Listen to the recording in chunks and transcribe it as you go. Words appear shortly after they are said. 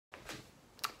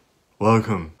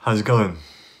Welcome. How's it going?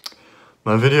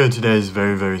 My video today is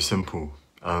very simple.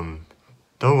 Don't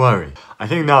worry. I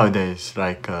think nowadays,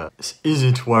 it's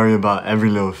easy to worry about every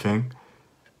little thing.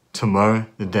 Tomorrow,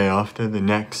 the day after, the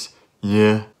next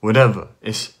year, whatever.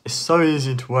 It's so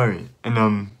easy to worry.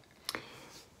 And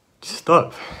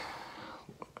stop.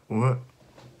 What?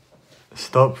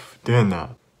 Stop doing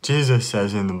that. Jesus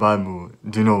says in the Bible,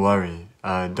 do not worry.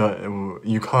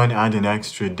 You can't add an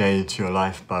extra day to your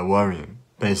life by worrying,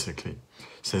 basically.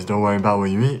 He says don't worry about what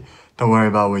you eat, don't worry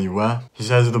about what you wear. He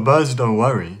says the birds don't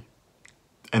worry,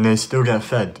 and they still get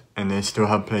fed, and they still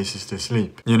have places to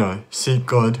sleep. You know, seek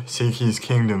God, seek His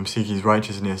kingdom, seek His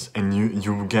righteousness, and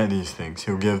you will get these things.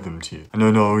 He'll give them to you. I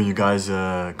don't know all you guys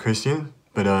are Christian,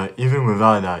 but even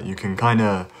without that, you can kind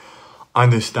of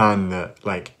understand that,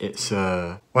 it's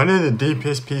one of the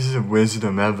deepest pieces of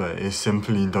wisdom ever is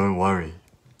simply don't worry.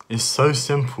 It's so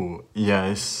simple.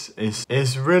 Yeah,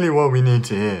 it's really what we need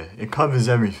to hear. It covers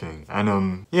everything.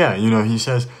 And yeah, you know, he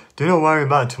says, do not worry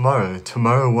about tomorrow.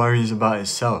 Tomorrow worries about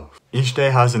itself. Each day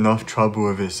has enough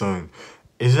trouble of its own.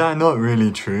 Is that not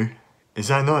really true? Is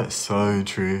that not so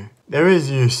true? There is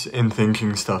use in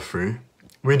thinking stuff through.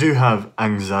 We do have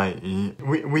anxiety.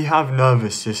 We have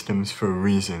nervous systems for a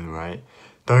reason, right?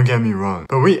 Don't get me wrong.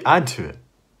 But we add to it.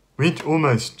 We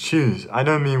almost choose. I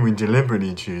don't mean we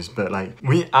deliberately choose, but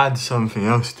we add something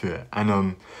else to it.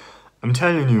 And I'm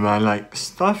telling you, man,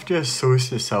 stuff just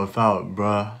sorts itself out,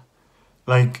 bruh.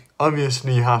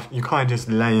 Obviously you can't just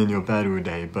lay in your bed all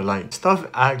day, but stuff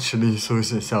actually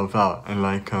sorts itself out. And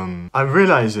I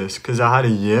realized this because I had a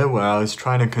year where I was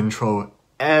trying to control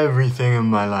everything in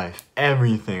my life.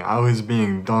 Everything. I was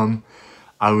being dumb.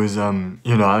 I was,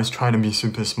 you know, I was trying to be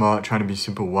super smart, trying to be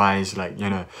super wise,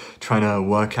 trying to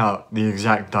work out the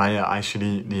exact diet I should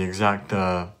eat, the exact,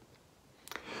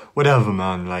 whatever,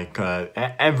 man,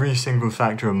 every single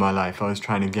factor of my life, I was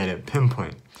trying to get it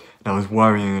pinpoint. And I was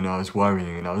worrying and I was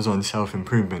worrying and I was on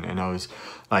self-improvement and I was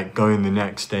going the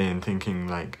next day and thinking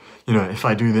you know, if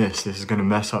I do this is going to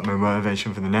mess up my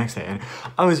motivation for the next day. And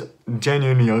I was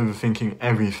genuinely overthinking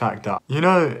every factor. You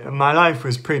know, my life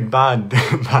was pretty bad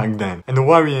back then. And the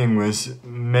worrying was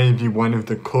maybe one of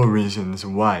the core reasons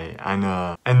why. And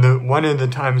one of the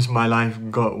times my life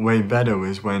got way better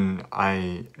was when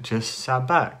I just sat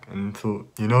back and thought,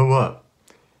 you know what?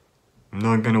 I'm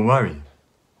not going to worry.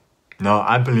 No,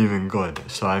 I believe in God,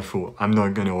 so I thought, I'm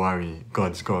not going to worry,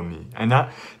 God's got me. And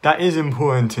that is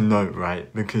important to note,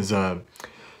 right? Because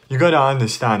you got to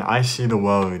understand, I see the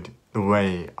world the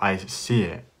way I see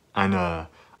it. And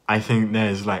I think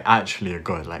there's actually a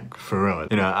God, for real.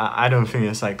 You know, I don't think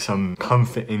it's some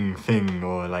comforting thing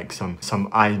or some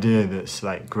idea that's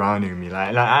grounding me.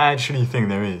 I actually think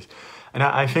there is. And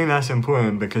I think that's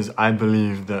important because I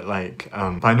believe that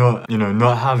by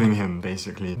not having him,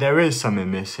 basically, there is something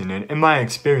missing. And in my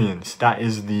experience, that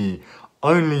is the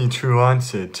only true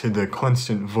answer to the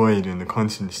constant void and the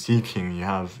constant seeking you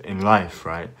have in life,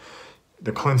 right?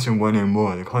 The constant wanting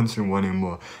more, the constant wanting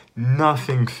more.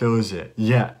 Nothing fills it.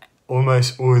 Yet,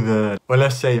 almost all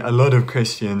let's say a lot of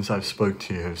Christians I've spoke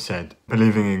to have said,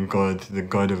 believing in God, the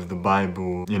God of the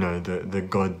Bible, you know, the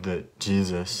God that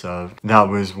Jesus served, that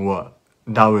was what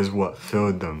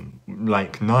filled them.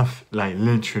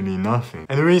 Literally nothing.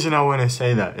 And the reason I want to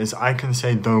say that is I can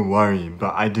say don't worry,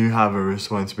 but I do have a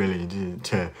responsibility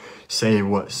to say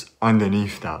what's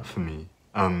underneath that for me.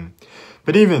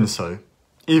 But even so,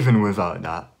 even without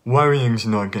that, worrying's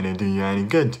not gonna do you any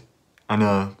good. And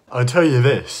I'll tell you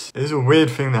this, there's a weird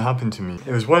thing that happened to me.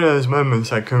 It was one of those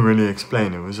moments I couldn't really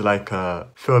explain. It was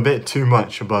feel a bit too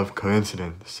much above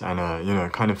coincidence. And you know,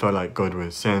 it kind of felt like God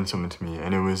was saying something to me.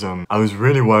 And it was, I was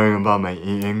really worrying about my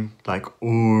eating,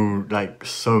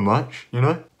 so much, you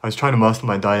know? I was trying to master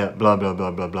my diet, blah, blah,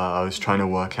 blah, blah, blah. I was trying to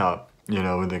work out, you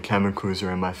know, the chemicals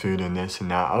are in my food and this and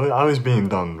that. I was being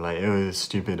dumb, it was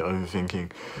stupid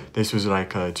overthinking. This was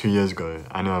 2 years ago.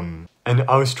 And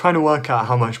I was trying to work out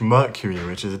how much mercury,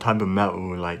 which is a type of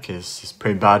metal, is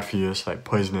pretty bad for you, it's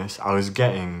poisonous. I was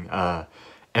getting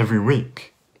every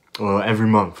week or every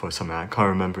month or something, I can't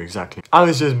remember exactly. I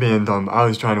was just being dumb. I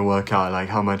was trying to work out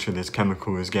how much of this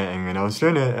chemical was getting, and I was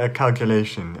doing a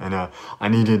calculation, and I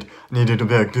needed a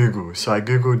bit of Google. So I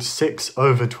Googled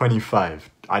 6/25.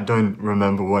 I don't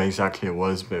remember what exactly it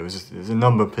was, but it was a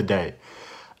number per day.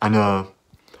 And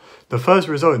the first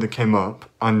result that came up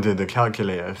under the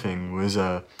calculator thing was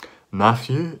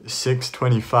Matthew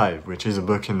 6:25, which is a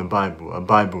book in the Bible, a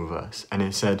Bible verse. And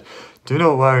it said, do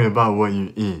not worry about what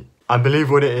you eat. I believe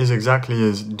what it is exactly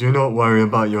is, do not worry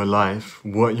about your life,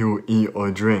 what you will eat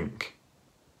or drink.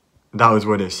 That was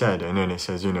what it said. And then it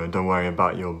says, you know, don't worry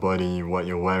about your body, what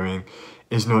you're wearing.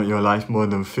 Is not your life more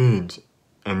than food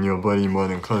and your body more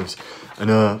than clothes.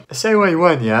 And say what you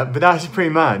want, yeah, but that's pretty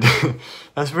mad.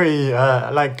 That's pretty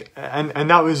like, and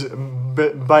that was,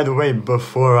 by the way,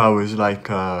 before I was like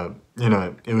you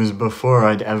know, it was before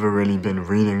I'd ever really been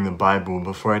reading the Bible,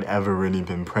 before I'd ever really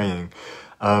been praying,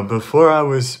 before I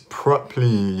was properly,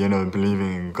 you know,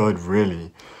 believing in God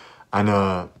really. And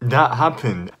that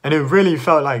happened, and it really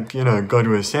felt like, you know, God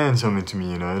was saying something to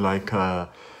me, you know, like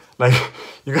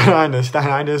you gotta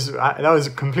understand, that was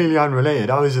completely unrelated.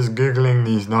 I was just Googling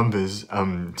these numbers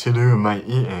to do with my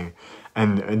eating,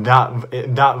 and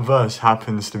that verse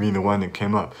happens to be the one that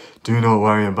came up. Do not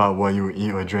worry about what you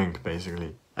eat or drink,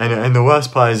 basically. And the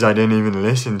worst part is I didn't even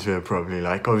listen to it properly.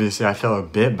 Like, obviously I felt a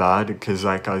bit bad, because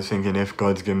like I was thinking, if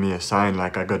God's giving me a sign,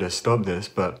 like I gotta stop this,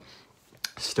 but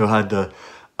still had the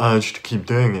urge to keep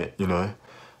doing it, you know.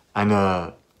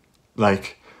 And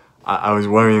like I was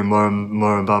worrying more and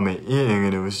more about my eating,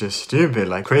 and it was just stupid,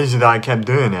 like crazy that I kept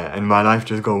doing it, and my life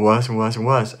just got worse and worse and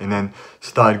worse, and then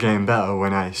started getting better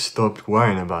when I stopped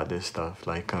worrying about this stuff.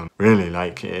 Like really,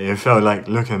 like it felt like,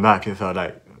 looking back, it felt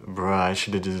like, bro, I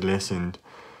should have just listened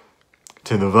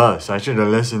to the verse. I should have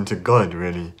listened to God,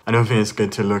 really. I don't think it's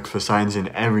good to look for signs in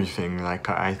everything. Like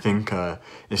I think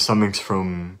if something's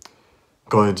from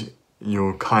God,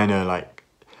 you'll kind of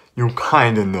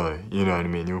know, you know what I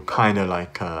mean? You'll kind of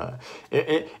like,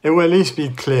 it will at least be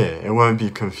clear. It won't be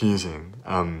confusing.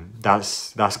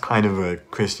 That's kind of a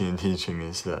Christian teaching,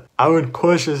 is that I would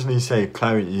cautiously say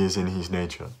clarity is in his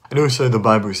nature. And also the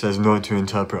Bible says not to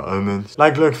interpret omens.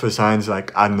 Like, look for signs,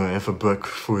 like, I don't know, if a book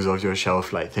falls off your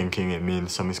shelf, like thinking it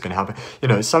means something's gonna happen. You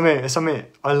know, something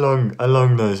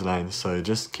along those lines. So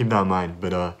just keep that in mind.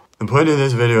 But the point of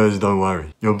this video is, don't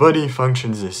worry. Your body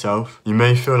functions itself. You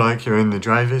may feel like you're in the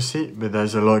driver's seat, but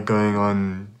there's a lot going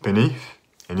on beneath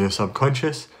in your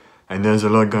subconscious, and there's a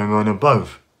lot going on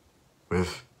above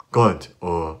with God,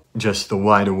 or just the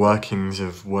wider workings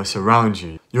of what's around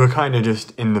you. You're kind of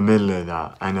just in the middle of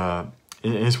that, and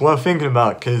it's worth thinking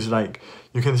about, because like,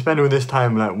 you can spend all this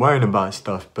time like worrying about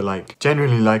stuff, but like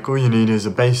generally, like, all you need is the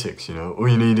basics, you know. All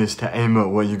you need is to aim at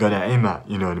what you gotta aim at,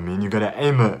 you know what I mean? You gotta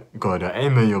aim at God, or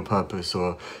aim at your purpose,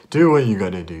 or do what you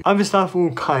gotta do. Other stuff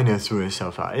will kind of sort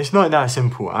itself out. It's not that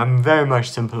simple. I'm very much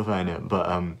simplifying it, but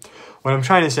what I'm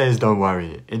trying to say is, don't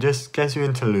worry. It just gets you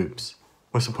into loops.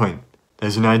 What's the point?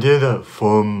 There's an idea that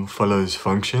form follows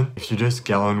function. If you just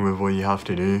get on with what you have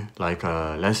to do, like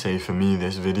let's say for me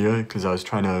this video, because I was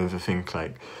trying to overthink,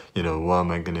 like, you know, what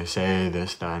am I gonna say,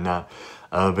 this, that, and that.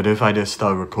 But if I just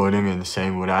start recording and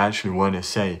saying what I actually want to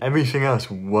say, everything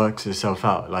else works itself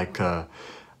out. Like,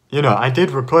 you know, I did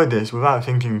record this without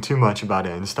thinking too much about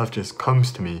it, and stuff just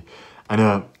comes to me.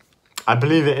 And I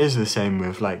believe it is the same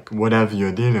with like whatever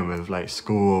you're dealing with, like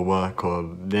school or work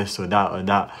or this or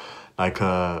that, like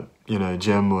you know,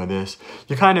 gym or this.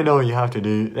 You kind of know what you have to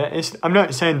do. I'm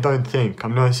not saying don't think.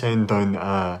 I'm not saying don't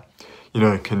you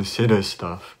know, consider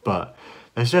stuff, but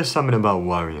there's just something about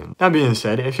worrying. That being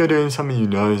said, if you're doing something you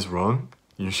know is wrong,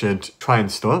 you should try and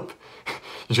stop.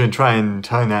 You should try and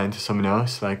turn that into something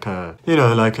else. Like you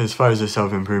know, like as far as the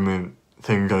self-improvement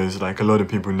thing goes, like a lot of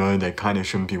people know they kind of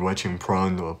shouldn't be watching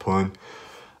porn.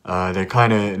 They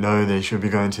kind of know they should be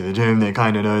going to the gym. They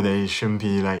kind of know they shouldn't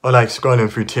be like, or like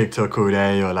scrolling through TikTok all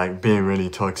day, or like being really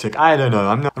toxic. I don't know.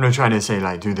 I'm not trying to say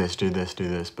like do this.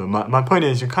 But my point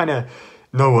is, you kind of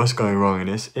know what's going wrong, and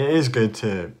it is good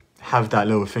to have that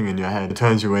little thing in your head that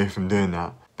turns you away from doing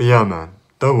that. But yeah, man,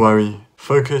 don't worry.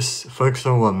 Focus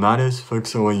on what matters.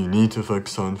 Focus on what you need to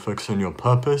focus on. Focus on your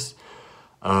purpose.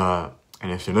 And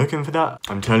if you're looking for that,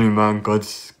 I'm telling you, man,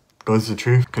 God's the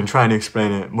truth. I can try and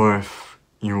explain it more if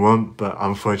you want, but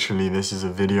unfortunately this is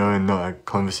a video and not a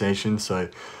conversation, so,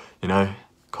 you know,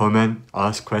 comment,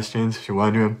 ask questions if you're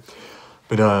wondering.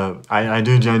 But I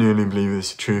do genuinely believe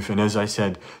it's the truth, and as I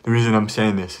said, the reason I'm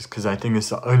saying this is because I think it's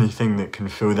the only thing that can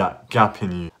fill that gap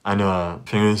in you, and I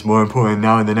think it's more important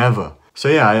now than ever. So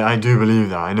yeah, I do believe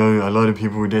that. I know a lot of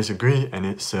people disagree, and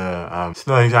it's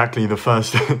not exactly the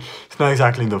first it's not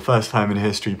exactly the first time in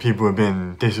history people have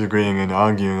been disagreeing and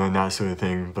arguing on that sort of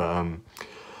thing. But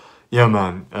yeah,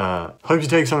 man, hope you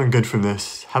take something good from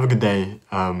this. Have a good day.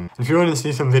 If you want to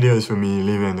see some videos from me,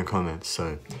 leave it in the comments.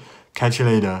 So catch you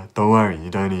later. Don't worry, you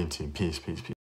don't need to. Peace.